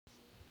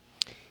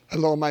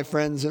Hello, my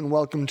friends, and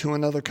welcome to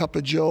another Cup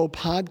of Joe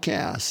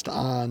podcast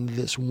on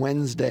this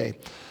Wednesday,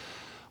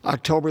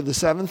 October the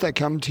 7th. I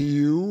come to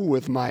you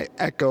with my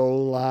echo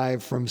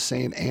live from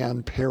St.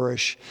 Anne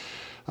Parish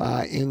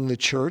in the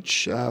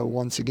church.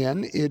 Once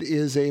again, it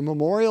is a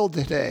memorial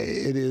today.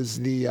 It is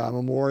the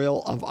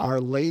memorial of Our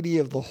Lady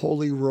of the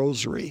Holy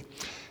Rosary,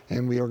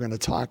 and we are going to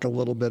talk a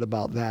little bit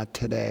about that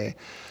today.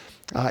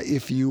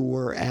 If you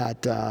were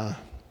at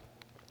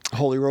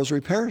Holy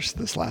Rosary Parish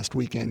this last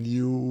weekend,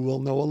 you will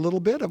know a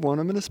little bit of what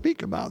I'm going to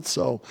speak about.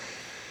 So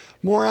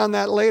more on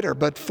that later.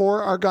 But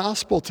for our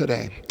gospel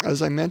today,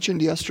 as I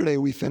mentioned yesterday,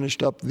 we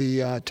finished up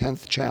the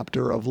 10th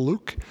chapter of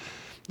Luke.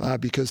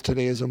 Because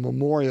today is a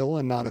memorial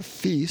and not a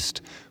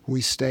feast, we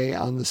stay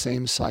on the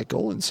same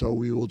cycle. And so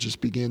we will just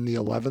begin the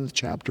 11th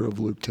chapter of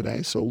Luke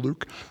today. So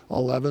Luke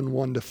 11,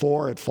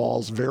 1-4, it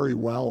falls very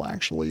well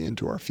actually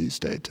into our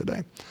feast day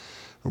today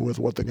with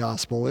what the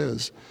gospel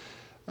is.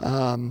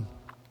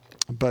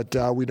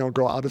 But we don't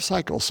go out of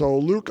cycle. So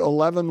Luke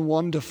 11,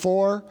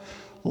 1-4,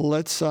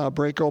 let's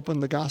break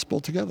open the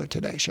gospel together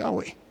today, shall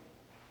we?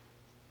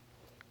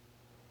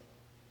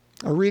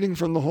 A reading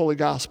from the Holy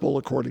Gospel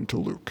according to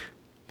Luke.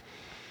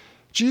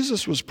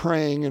 Jesus was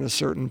praying in a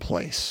certain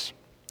place,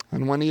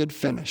 and when he had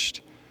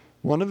finished,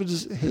 one of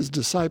his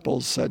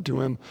disciples said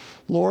to him,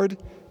 "Lord,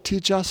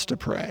 teach us to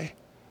pray,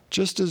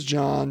 just as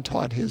John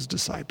taught his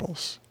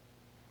disciples."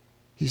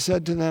 He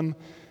said to them,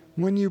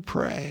 "When you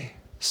pray,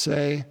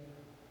 say,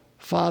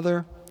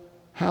 'Father,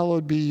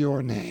 hallowed be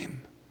your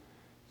name.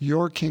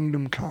 Your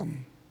kingdom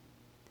come.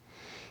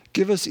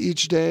 Give us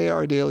each day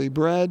our daily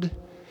bread,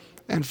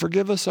 and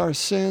forgive us our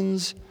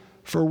sins,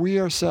 for we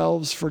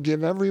ourselves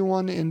forgive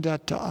everyone in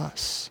debt to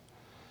us.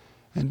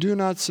 And do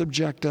not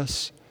subject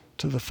us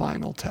to the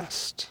final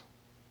test.'"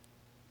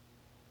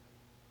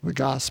 The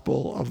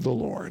Gospel of the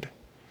Lord.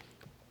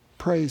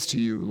 Praise to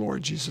you,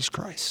 Lord Jesus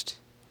Christ.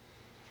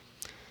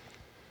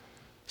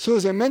 So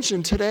as I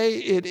mentioned, today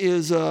it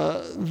is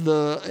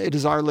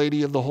Our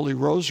Lady of the Holy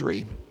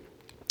Rosary.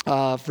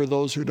 For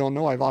those who don't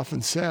know, I've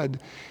often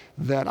said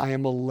that I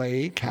am a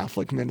lay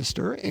Catholic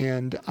minister,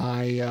 and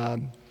I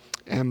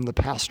am the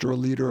pastoral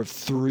leader of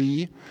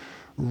 3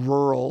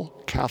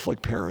 rural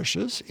Catholic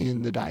parishes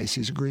in the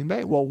Diocese of Green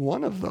Bay. Well,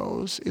 one of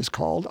those is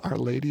called Our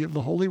Lady of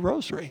the Holy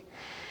Rosary.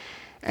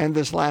 And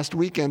this last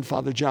weekend,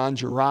 Father John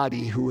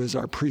Girardi, who is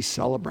our priest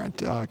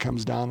celebrant,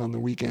 comes down on the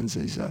weekends.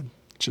 He's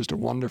just a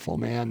wonderful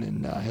man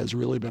and has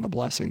really been a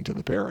blessing to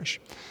the parish.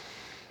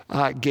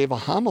 Gave a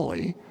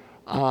homily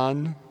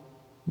on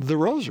the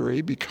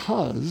Rosary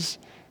because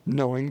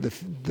knowing the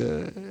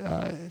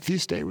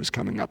feast day was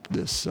coming up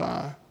this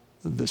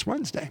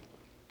Wednesday,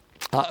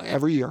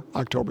 every year,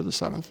 October the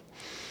 7th.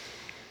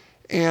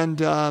 And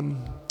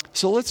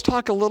so let's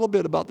talk a little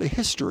bit about the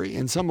history,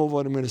 and some of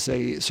what I'm going to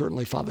say,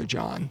 certainly Father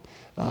John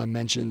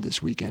mentioned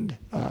this weekend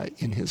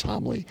in his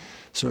homily.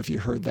 So if you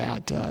heard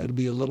that, it'll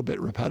be a little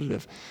bit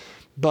repetitive.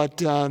 But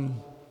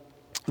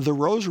the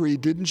Rosary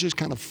didn't just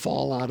kind of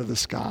fall out of the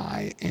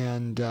sky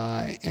and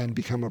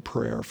become a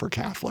prayer for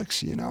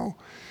Catholics,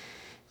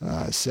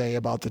 say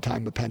about the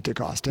time of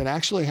Pentecost. It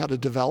actually had a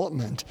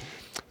development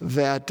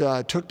that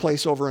took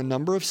place over a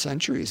number of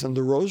centuries. And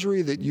the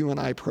Rosary that you and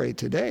I pray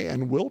today,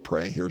 and will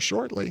pray here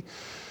shortly,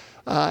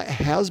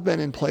 has been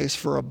in place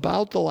for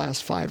about the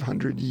last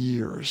 500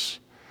 years,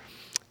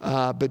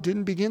 but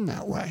didn't begin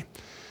that way.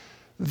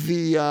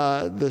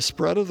 The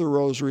spread of the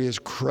Rosary is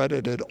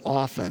credited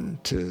often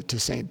to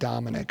St.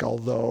 Dominic,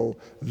 although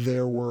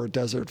there were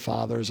Desert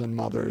Fathers and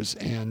Mothers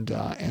and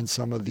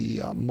some of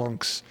the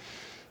monks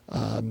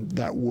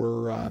that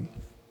were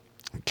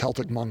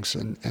Celtic monks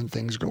and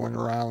things going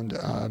around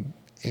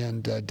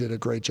and did a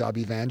great job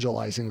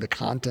evangelizing the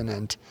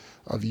continent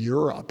of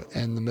Europe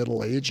in the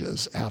Middle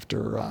Ages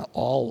after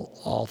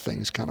all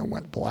things kind of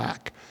went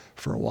black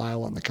for a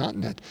while on the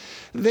continent.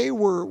 They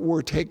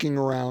were taking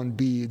around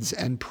beads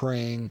and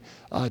praying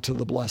to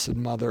the Blessed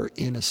Mother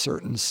in a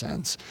certain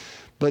sense.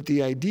 But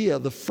the idea,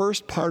 the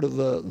first part of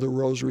the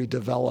Rosary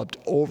developed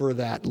over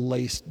that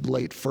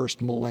late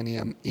first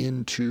millennium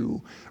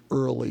into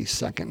early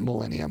second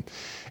millennium.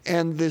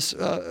 And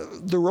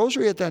the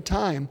Rosary at that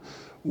time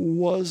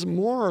was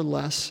more or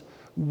less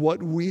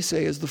what we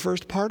say is the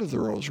first part of the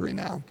Rosary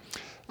now.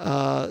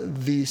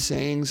 The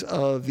sayings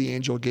of the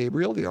angel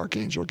Gabriel, the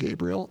archangel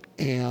Gabriel,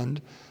 and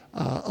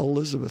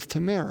Elizabeth to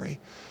Mary.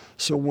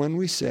 So when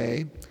we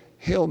say,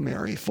 "Hail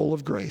Mary, full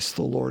of grace,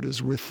 the Lord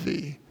is with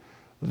thee,"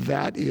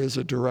 that is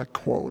a direct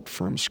quote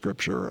from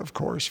Scripture, of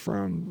course,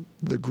 from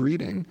the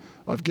greeting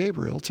of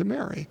Gabriel to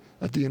Mary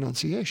at the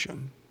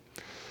Annunciation.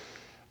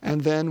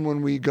 And then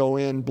when we go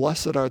in,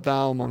 "Blessed art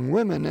thou among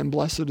women, and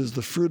blessed is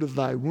the fruit of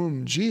thy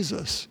womb,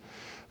 Jesus,"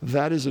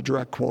 that is a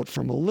direct quote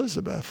from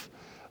Elizabeth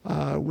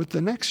with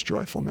the next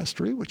joyful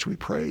mystery, which we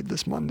prayed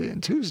this Monday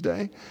and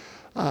Tuesday,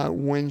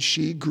 when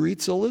she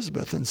greets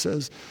Elizabeth and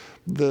says,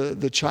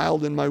 the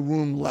child in my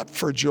womb leapt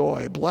for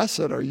joy.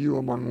 Blessed are you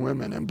among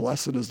women, and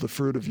blessed is the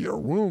fruit of your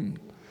womb,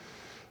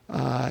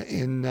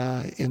 in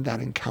that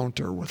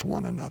encounter with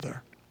one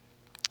another.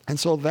 And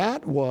so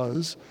that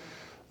was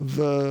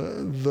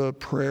the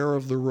prayer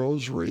of the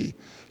rosary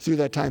through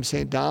that time.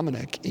 St.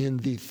 Dominic in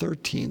the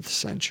 13th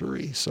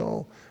century,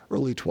 so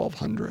early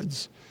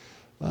 1200s,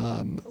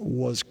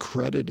 was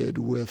credited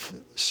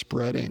with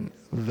spreading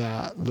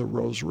the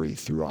rosary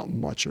throughout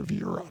much of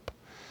Europe.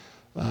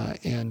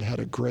 And had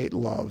a great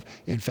love.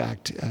 In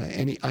fact,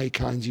 any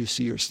icons you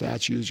see or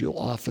statues, you'll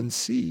often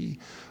see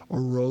a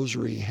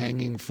rosary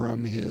hanging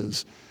from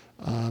his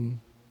robe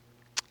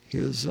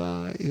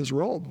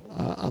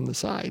on the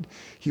side.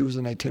 He was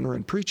an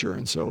itinerant preacher,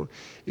 and so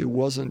it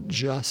wasn't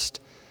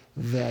just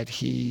that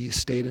he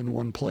stayed in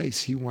one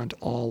place. He went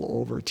all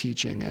over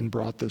teaching and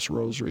brought this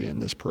rosary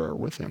and this prayer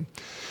with him.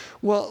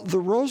 Well, the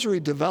rosary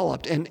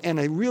developed, and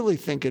I really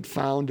think it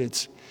found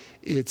its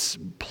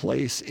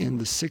place in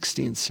the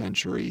 16th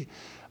century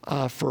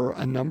for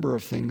a number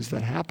of things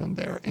that happened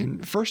there.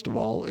 And first of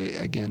all,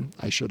 again,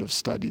 I should have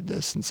studied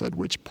this and said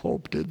which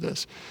pope did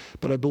this.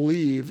 But I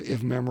believe,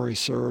 if memory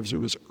serves, it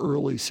was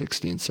early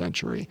 16th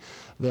century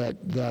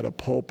that a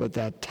pope at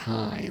that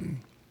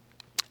time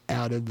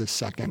added the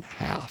second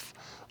half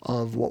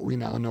of what we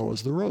now know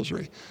as the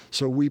rosary.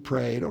 So we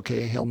prayed,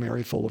 okay, Hail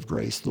Mary, full of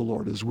grace, the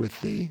Lord is with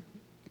thee,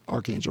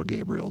 Archangel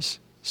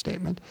Gabriel's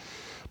statement.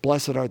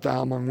 Blessed art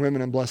thou among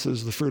women, and blessed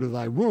is the fruit of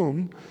thy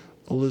womb,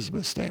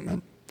 Elizabeth's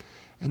statement.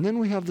 And then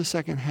we have the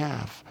second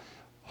half.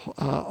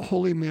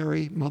 Holy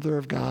Mary, Mother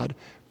of God,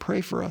 pray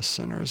for us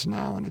sinners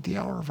now and at the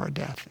hour of our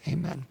death.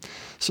 Amen.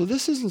 So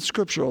this isn't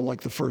scriptural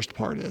like the first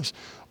part is,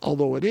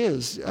 although it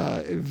is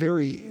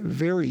very,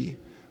 very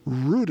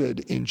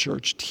rooted in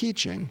church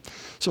teaching.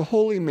 So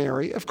Holy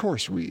Mary, of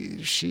course,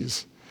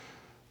 she's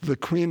the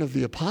queen of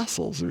the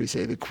apostles, we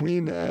say, the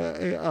queen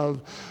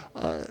of...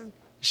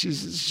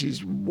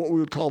 She's what we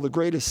would call the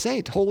greatest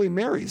saint, Holy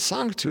Mary,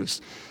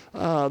 Sanctus,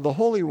 the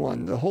Holy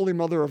One, the Holy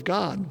Mother of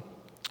God.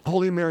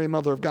 Holy Mary,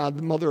 Mother of God.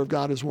 The Mother of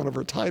God is one of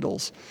her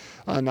titles,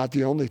 not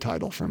the only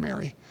title for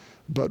Mary,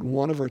 but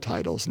one of her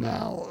titles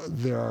now.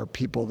 There are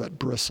people that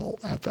bristle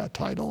at that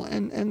title,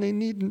 and they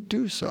needn't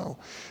do so.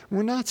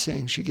 We're not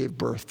saying she gave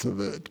birth to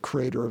the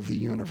creator of the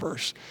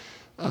universe.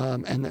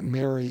 And that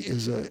Mary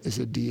is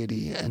a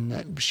deity and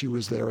that she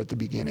was there at the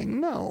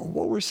beginning. No,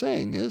 what we're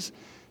saying is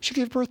she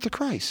gave birth to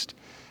Christ.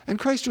 And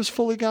Christ was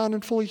fully God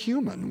and fully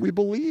human. We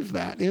believe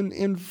that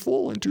in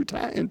full,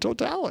 in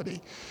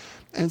totality.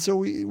 And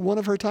so one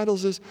of her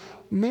titles is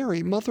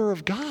Mary, Mother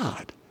of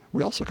God.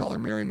 We also call her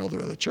Mary, Mother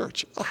of the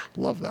Church.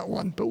 Love that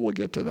one, but we'll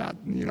get to that,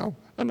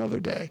 another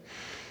day.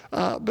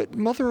 But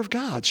Mother of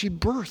God, she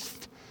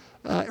birthed.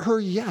 Her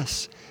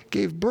yes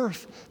gave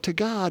birth to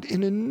God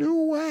in a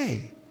new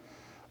way.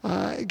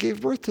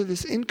 Gave birth to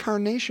this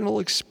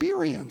incarnational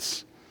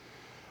experience.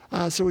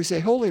 So we say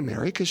Holy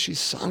Mary because she's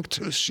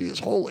Sanctus, she is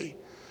holy.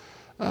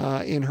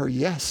 In her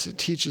yes, it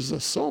teaches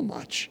us so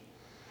much.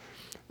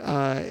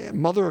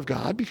 Mother of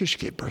God because she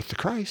gave birth to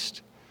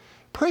Christ.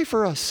 Pray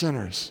for us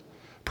sinners.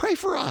 Pray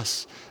for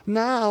us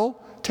now,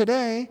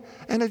 today,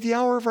 and at the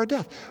hour of our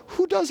death.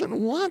 Who doesn't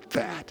want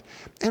that?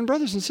 And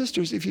brothers and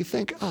sisters, if you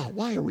think,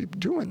 why are we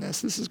doing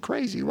this? This is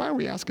crazy. Why are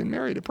we asking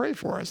Mary to pray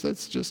for us?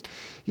 That's just,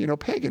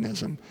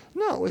 paganism.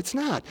 No, it's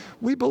not.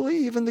 We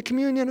believe in the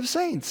communion of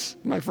saints,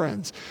 my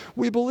friends.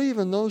 We believe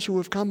in those who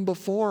have come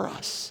before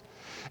us.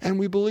 And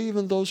we believe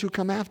in those who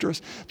come after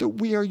us, that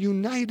we are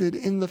united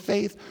in the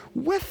faith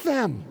with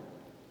them.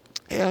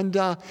 And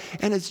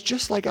it's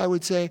just like I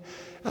would say,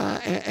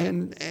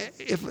 and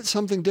if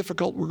something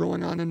difficult were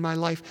going on in my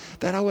life,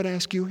 that I would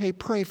ask you, hey,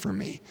 pray for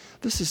me.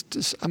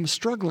 I'm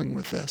struggling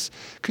with this.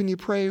 Can you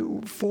pray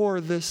for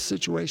this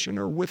situation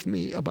or with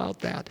me about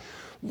that?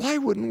 Why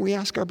wouldn't we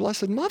ask our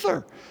Blessed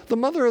Mother, the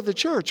Mother of the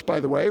Church, by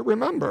the way,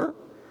 remember,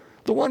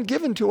 the one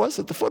given to us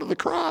at the foot of the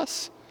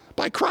cross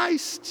by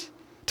Christ,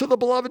 to the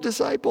beloved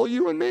disciple,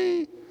 you and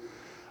me?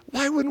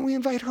 Why wouldn't we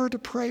invite her to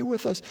pray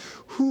with us?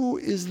 Who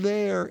is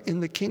there in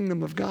the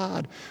kingdom of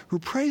God who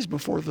prays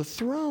before the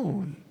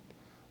throne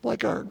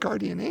like our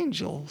guardian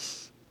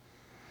angels?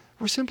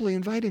 We're simply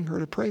inviting her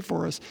to pray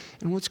for us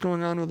and what's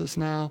going on with us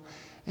now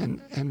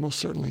and most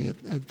certainly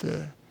at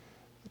the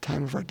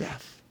time of our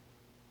death.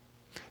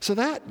 So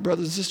that,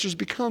 brothers and sisters,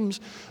 becomes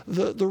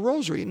the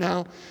rosary.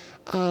 Now,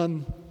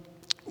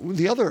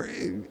 the other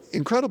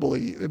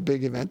incredibly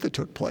big event that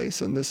took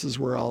place, and this is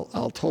where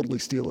I'll totally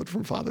steal it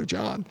from Father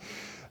John,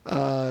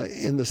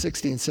 in the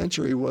 16th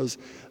century was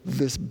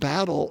this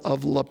Battle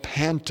of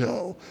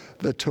Lepanto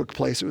that took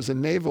place. It was a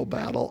naval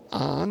battle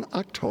on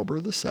October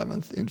the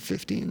 7th in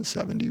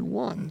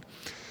 1571.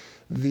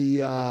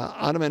 The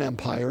Ottoman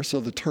Empire, so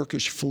the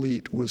Turkish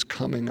fleet, was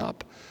coming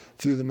up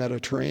through the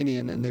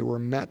Mediterranean, and they were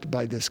met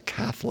by this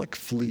Catholic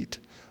fleet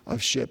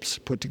of ships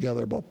put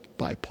together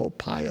by Pope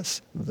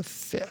Pius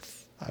V,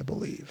 I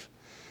believe.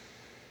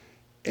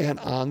 And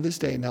on this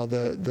day, now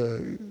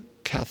the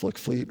Catholic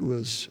fleet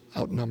was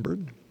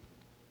outnumbered.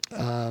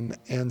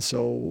 And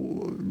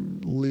so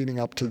leading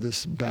up to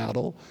this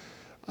battle,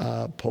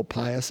 Pope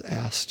Pius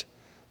asked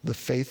the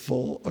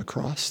faithful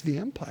across the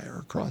empire,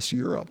 across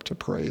Europe, to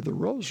pray the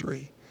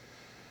rosary.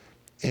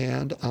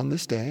 And on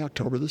this day,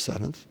 October the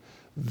 7th,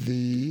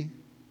 the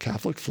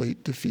Catholic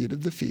fleet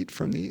defeated the fleet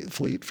from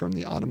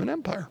the Ottoman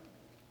Empire.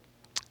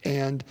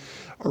 And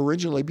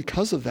originally,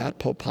 because of that,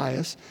 Pope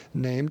Pius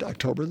named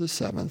October the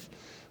 7th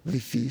the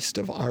Feast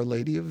of Our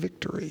Lady of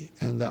Victory,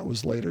 and that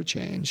was later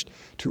changed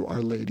to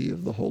Our Lady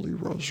of the Holy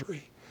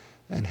Rosary.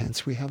 And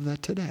hence we have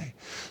that today.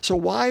 So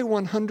why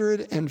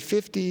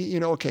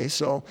 150,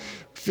 so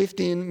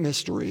 15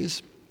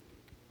 mysteries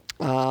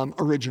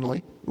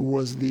originally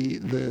was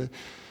the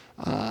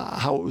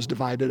how it was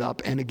divided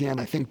up. And again,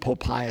 I think Pope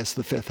Pius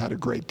V had a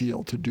great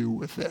deal to do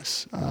with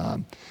this.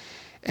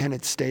 And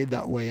it stayed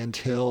that way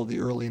until the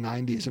early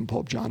 90s and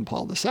Pope John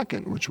Paul II,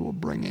 which we'll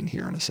bring in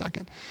here in a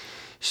second.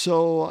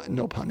 So,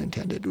 no pun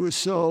intended.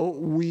 So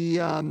we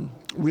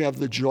have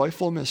the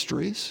joyful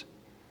mysteries,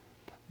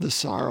 the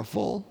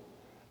sorrowful,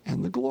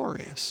 and the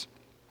glorious.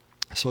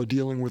 So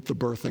dealing with the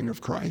birthing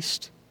of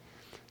Christ,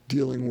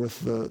 dealing with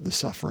the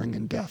suffering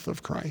and death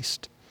of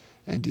Christ,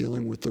 and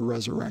dealing with the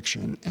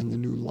resurrection and the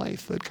new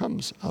life that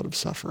comes out of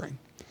suffering.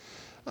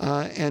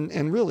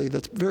 And really,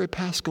 that's very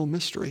Paschal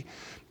mystery.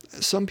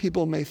 Some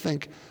people may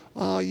think,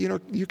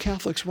 you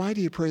Catholics, why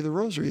do you pray the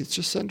rosary? It's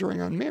just centering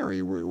on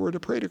Mary. We're to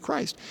pray to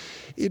Christ.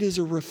 It is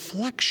a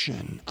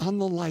reflection on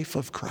the life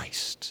of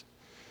Christ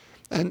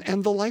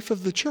and the life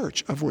of the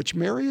church, of which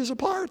Mary is a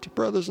part,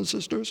 brothers and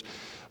sisters.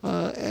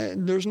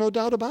 And there's no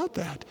doubt about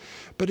that.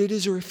 But it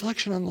is a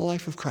reflection on the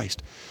life of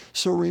Christ.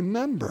 So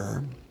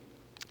remember,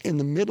 in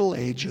the Middle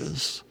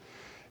Ages,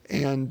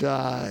 and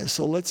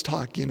so let's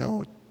talk,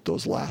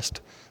 those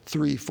last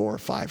 300, 400,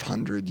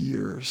 500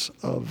 years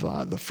of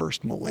the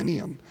first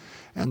millennium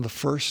and the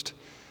first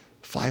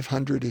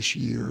 500-ish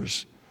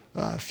years,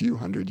 a few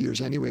hundred years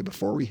anyway,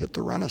 before we hit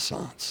the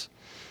Renaissance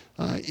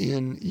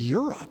in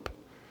Europe.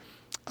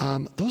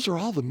 Those are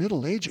all the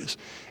Middle Ages.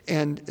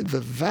 And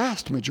the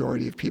vast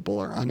majority of people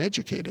are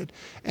uneducated.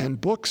 And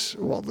books,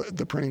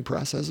 the printing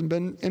press hasn't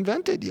been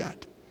invented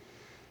yet.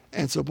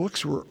 And so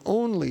books were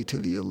only to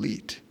the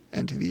elite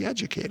and to the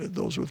educated,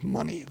 those with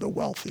money, the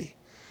wealthy.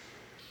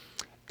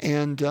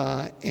 And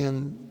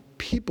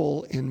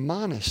people in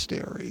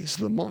monasteries,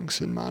 the monks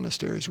in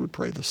monasteries, would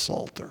pray the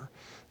Psalter.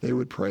 They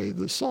would pray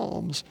the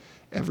Psalms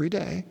every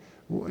day.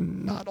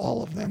 Not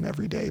all of them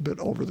every day, but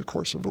over the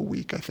course of a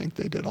week, I think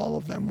they did all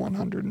of them,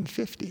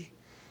 150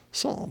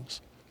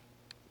 Psalms.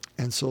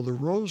 And so the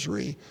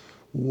rosary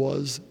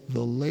was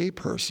the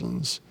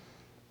layperson's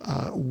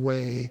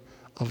way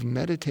of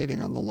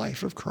meditating on the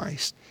life of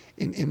Christ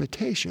in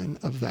imitation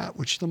of that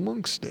which the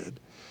monks did.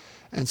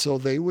 And so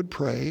they would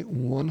pray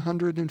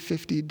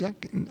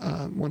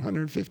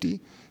 150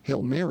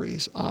 Hail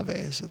Marys,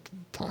 Aves at the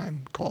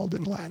time, called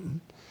in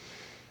Latin,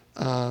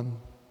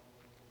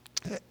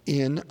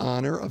 in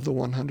honor of the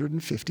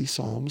 150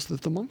 psalms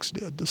that the monks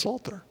did, the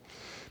Psalter.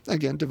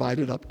 Again,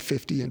 divided up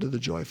 50 into the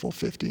joyful,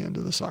 50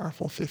 into the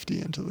sorrowful,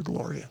 50 into the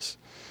glorious.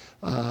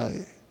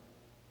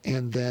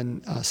 And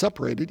then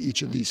separated,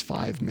 each of these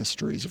 5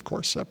 mysteries, of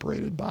course,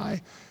 separated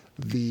by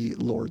the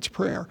Lord's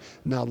Prayer.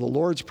 Now, the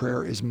Lord's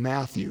Prayer is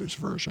Matthew's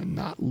version,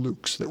 not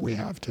Luke's that we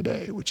have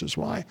today, which is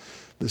why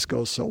this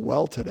goes so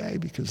well today,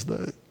 because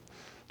the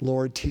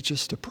Lord, teach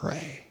us to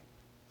pray,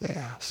 they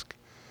ask.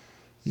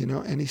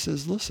 And he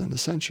says, listen,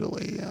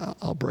 essentially,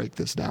 I'll break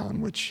this down,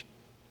 which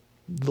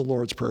the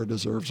Lord's Prayer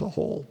deserves a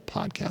whole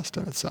podcast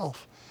in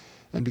itself.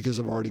 And because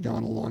I've already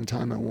gone a long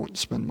time, I won't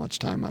spend much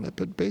time on it.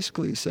 But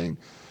basically he's saying,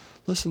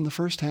 listen, the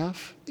first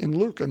half, in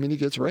Luke, he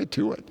gets right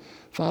to it.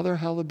 Father,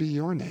 hallowed be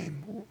your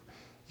name.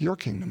 Your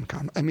kingdom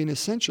come.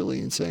 Essentially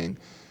in saying,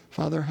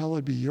 Father,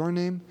 hallowed be your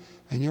name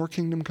and your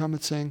kingdom come,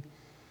 it's saying,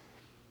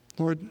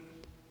 Lord,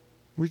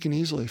 we can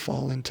easily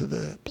fall into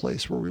the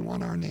place where we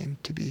want our name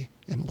to be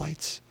in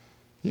lights.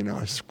 I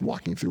was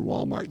walking through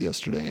Walmart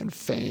yesterday and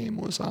Fame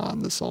was on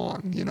the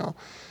song,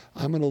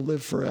 I'm going to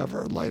live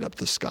forever, light up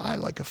the sky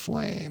like a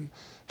flame.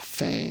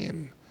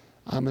 Fame,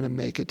 I'm going to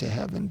make it to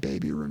heaven,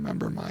 baby,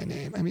 remember my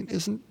name.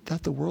 Isn't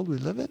that the world we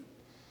live in?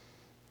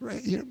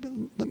 Right?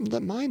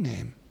 Let my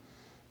name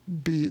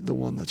be the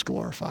one that's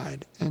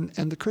glorified. And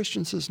the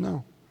Christian says,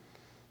 no,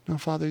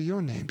 Father,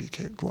 your name be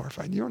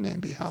glorified. Your name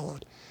be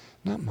hallowed,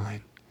 not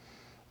mine.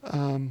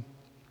 And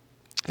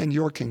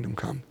your kingdom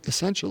come,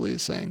 essentially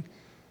is saying,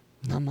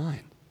 not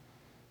mine.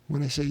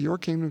 When I say your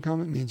kingdom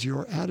come, it means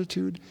your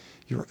attitude,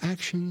 your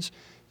actions,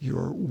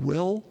 your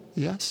will,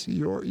 yes,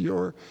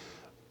 your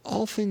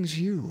all things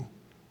you,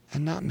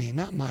 and not me,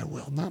 not my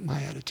will, not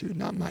my attitude,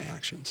 not my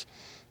actions.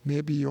 May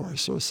it be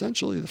yours. So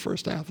essentially the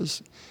first half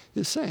is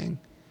saying,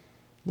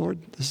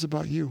 Lord, this is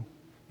about you.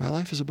 My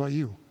life is about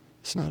you.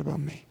 It's not about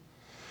me.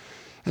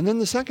 And then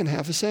the second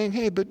half is saying,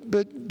 hey,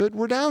 but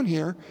we're down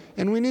here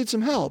and we need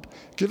some help.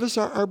 Give us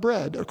our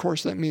bread. Of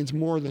course, that means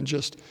more than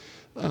just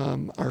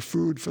our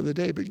food for the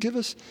day, but give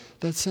us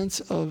that sense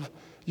of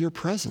your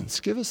presence.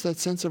 Give us that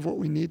sense of what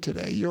we need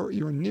today, your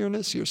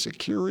nearness, your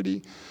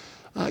security.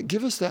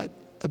 Give us that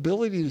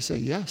ability to say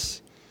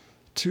yes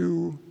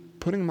to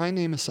putting my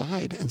name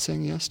aside and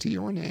saying yes to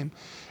your name.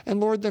 And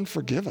Lord, then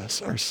forgive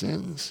us our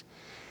sins.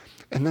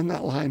 And then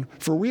that line,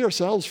 for we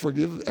ourselves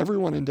forgive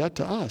everyone in debt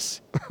to us.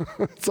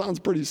 It sounds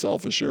pretty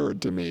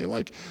self-assured to me.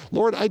 Like,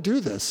 Lord, I do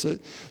this.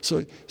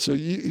 So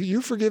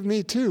you forgive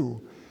me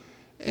too.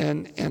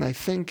 And I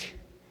think,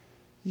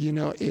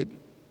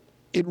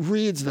 it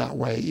reads that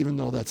way, even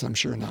though that's, I'm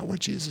sure, not what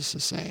Jesus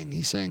is saying.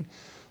 He's saying,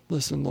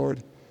 listen,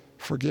 Lord,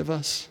 forgive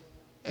us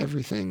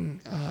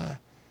everything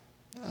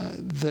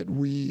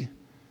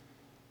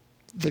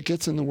that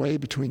gets in the way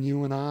between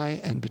you and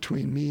I, and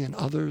between me and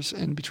others,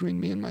 and between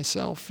me and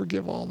myself.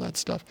 Forgive all that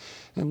stuff.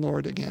 And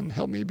Lord, again,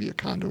 help me be a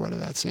conduit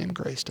of that same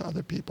grace to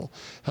other people.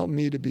 Help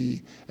me to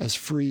be as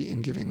free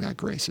in giving that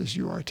grace as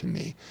you are to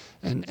me,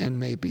 and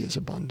may be as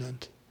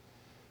abundant.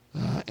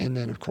 And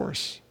then, of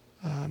course,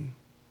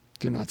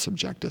 do not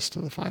subject us to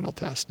the final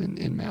test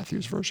in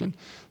Matthew's version.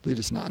 Lead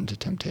us not into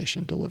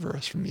temptation, deliver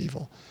us from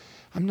evil.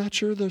 I'm not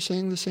sure they're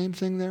saying the same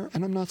thing there,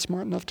 and I'm not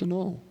smart enough to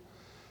know.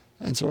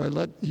 And so I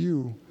let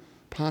you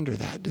ponder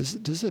that.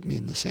 Does it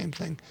mean the same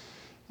thing?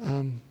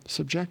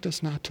 Subject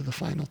us not to the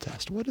final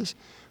test. What is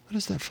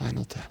that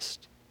final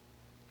test?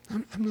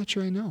 I'm not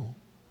sure I know.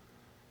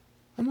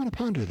 I want to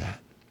ponder that.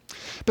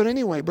 But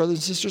anyway, brothers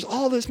and sisters,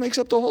 all this makes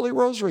up the Holy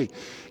Rosary.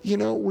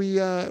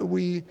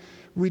 We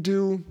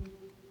do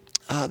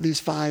these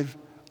 5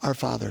 Our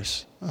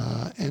Fathers,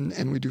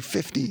 and we do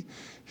 50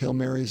 Hail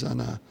Marys on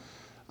a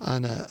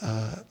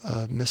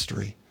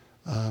mystery.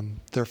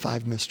 There are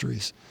 5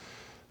 mysteries.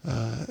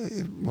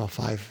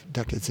 5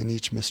 decades in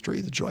each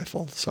mystery: the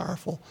joyful, the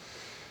sorrowful,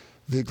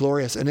 the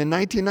glorious. And in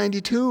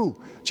 1992,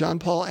 John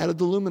Paul added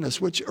the luminous,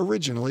 which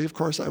originally, of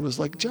course, I was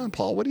like, John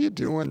Paul, what are you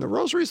doing? The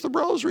rosary's the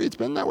rosary. It's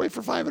been that way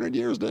for 500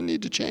 years. Doesn't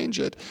need to change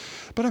it.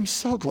 But I'm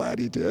so glad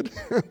he did,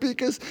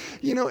 because,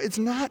 it's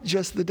not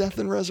just the death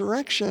and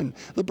resurrection,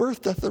 the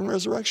birth, death, and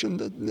resurrection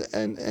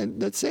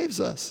that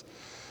saves us.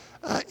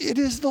 It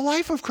is the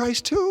life of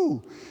Christ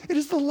too. It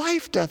is the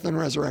life, death, and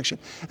resurrection.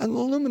 And the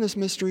luminous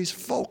mysteries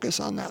focus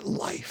on that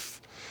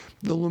life.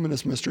 The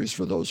luminous mysteries,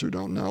 for those who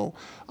don't know,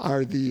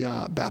 are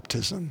the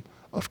baptism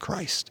of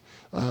Christ,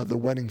 the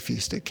wedding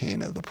feast at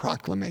Cana, the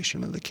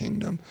proclamation of the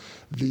kingdom,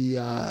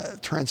 the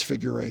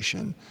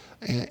transfiguration,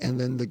 and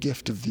then the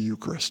gift of the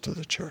Eucharist to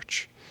the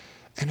church.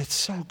 And it's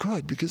so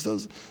good,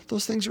 because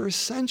those things are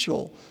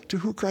essential to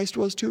who Christ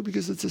was too,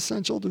 because it's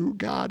essential to who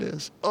God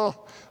is.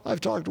 Oh, I've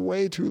talked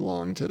way too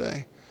long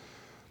today.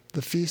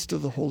 The Feast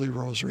of the Holy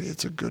Rosary,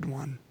 it's a good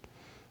one.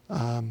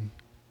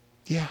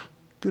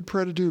 Good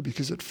prayer to do,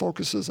 because it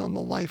focuses on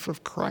the life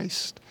of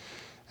Christ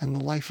and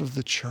the life of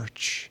the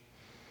church.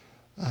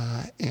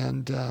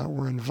 And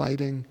we're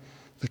inviting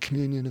the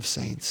communion of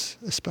saints,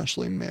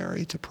 especially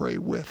Mary, to pray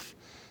with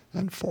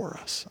and for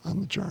us on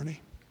the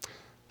journey.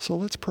 So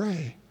let's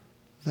pray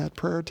that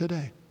prayer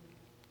today.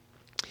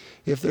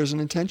 If there's an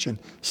intention,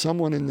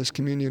 someone in this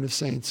communion of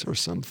saints or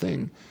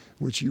something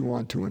which you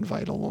want to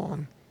invite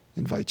along,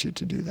 invite you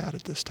to do that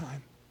at this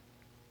time.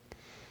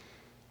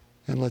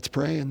 And let's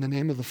pray in the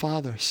name of the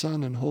Father,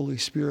 Son, and Holy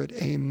Spirit.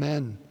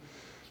 Amen.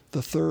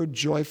 The third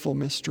joyful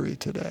mystery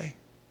today.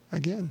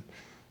 Again,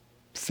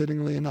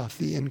 fittingly enough,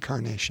 the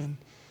incarnation.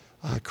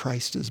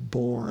 Christ is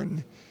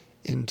born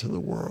into the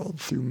world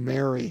through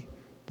Mary,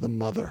 the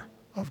Mother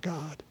of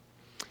God.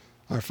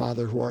 Our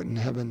Father who art in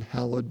heaven,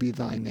 hallowed be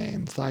thy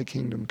name. Thy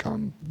kingdom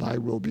come, thy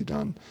will be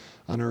done,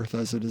 on earth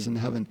as it is in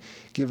heaven.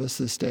 Give us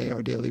this day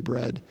our daily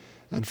bread,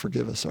 and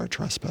forgive us our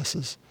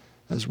trespasses,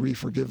 as we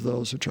forgive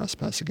those who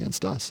trespass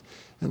against us.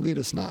 And lead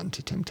us not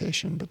into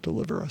temptation, but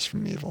deliver us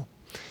from evil.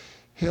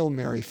 Hail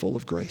Mary, full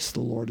of grace,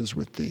 the Lord is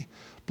with thee.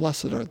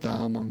 Blessed art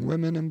thou among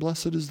women, and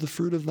blessed is the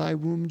fruit of thy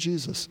womb,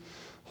 Jesus.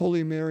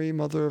 Holy Mary,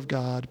 Mother of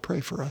God, pray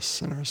for us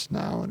sinners,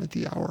 now and at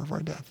the hour of our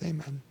death.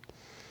 Amen.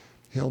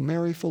 Hail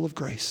Mary, full of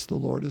grace, the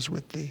Lord is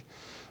with thee.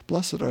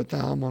 Blessed art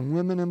thou among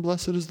women, and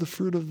blessed is the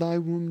fruit of thy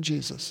womb,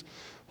 Jesus.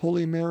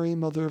 Holy Mary,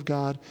 Mother of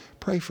God,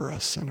 pray for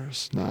us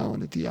sinners, now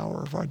and at the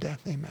hour of our death.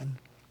 Amen.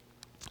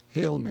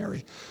 Hail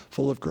Mary,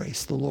 full of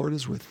grace, the Lord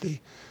is with thee.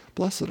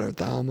 Blessed art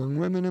thou among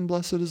women, and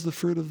blessed is the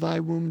fruit of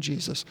thy womb,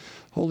 Jesus.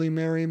 Holy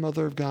Mary,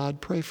 Mother of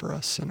God, pray for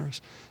us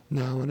sinners,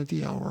 now and at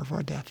the hour of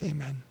our death.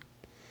 Amen.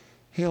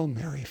 Hail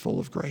Mary, full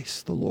of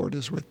grace, the Lord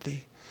is with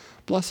thee.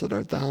 Blessed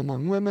art thou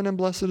among women, and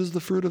blessed is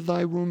the fruit of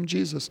thy womb,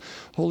 Jesus.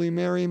 Holy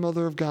Mary,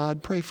 Mother of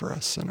God, pray for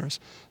us sinners,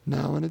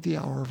 now and at the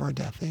hour of our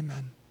death.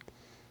 Amen.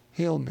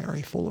 Hail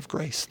Mary, full of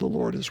grace, the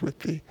Lord is with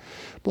thee.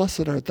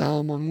 Blessed art thou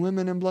among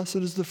women, and blessed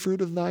is the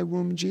fruit of thy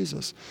womb,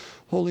 Jesus.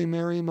 Holy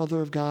Mary,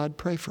 Mother of God,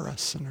 pray for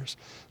us sinners,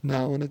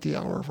 now and at the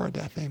hour of our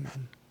death.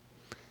 Amen.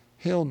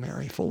 Hail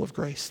Mary, full of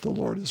grace, the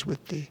Lord is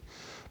with thee.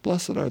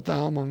 Blessed art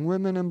thou among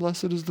women, and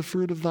blessed is the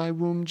fruit of thy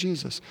womb,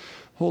 Jesus.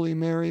 Holy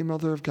Mary,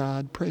 Mother of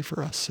God, pray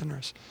for us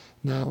sinners,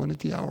 now and at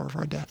the hour of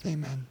our death.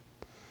 Amen.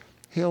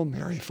 Hail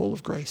Mary, full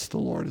of grace, the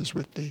Lord is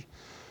with thee.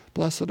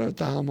 Blessed art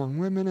thou among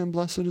women, and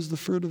blessed is the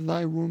fruit of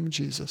thy womb,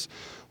 Jesus.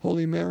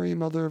 Holy Mary,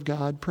 Mother of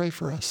God, pray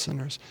for us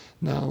sinners,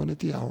 now and at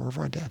the hour of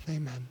our death.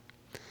 Amen.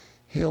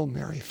 Hail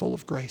Mary, full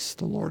of grace,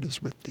 the Lord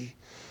is with thee.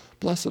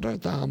 Blessed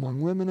art thou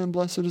among women, and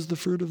blessed is the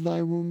fruit of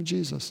thy womb,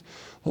 Jesus.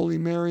 Holy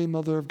Mary,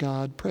 Mother of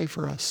God, pray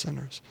for us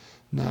sinners,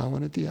 now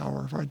and at the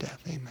hour of our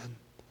death. Amen.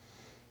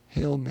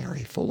 Hail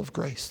Mary, full of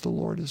grace, the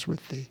Lord is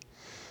with thee.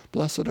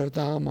 Blessed art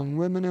thou among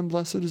women, and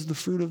blessed is the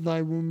fruit of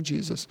thy womb,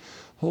 Jesus.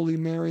 Holy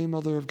Mary,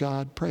 Mother of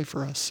God, pray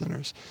for us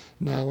sinners,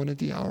 now and at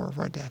the hour of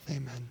our death.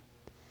 Amen.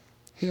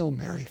 Hail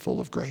Mary, full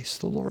of grace,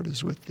 the Lord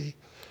is with thee.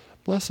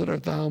 Blessed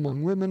art thou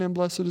among women, and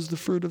blessed is the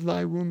fruit of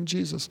thy womb,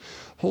 Jesus.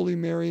 Holy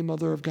Mary,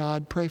 Mother of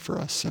God, pray for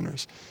us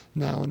sinners,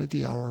 now and at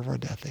the hour of our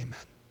death. Amen.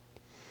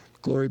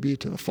 Glory be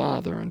to the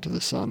Father, and to the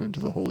Son, and to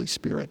the Holy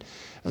Spirit,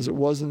 as it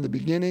was in the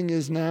beginning,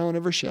 is now, and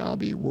ever shall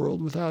be,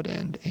 world without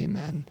end.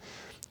 Amen.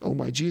 O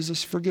my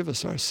Jesus, forgive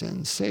us our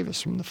sins, save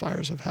us from the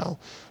fires of hell,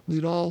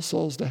 lead all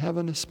souls to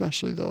heaven,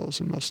 especially those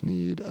in most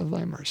need of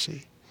thy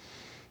mercy.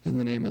 In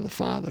the name of the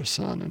Father,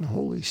 Son, and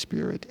Holy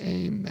Spirit,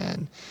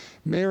 amen.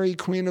 Mary,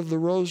 Queen of the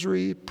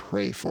Rosary,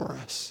 pray for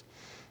us.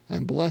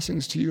 And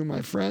blessings to you,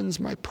 my friends,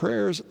 my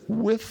prayers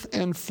with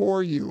and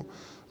for you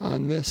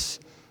on this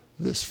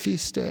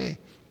feast day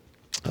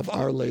of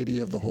Our Lady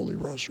of the Holy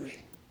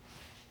Rosary.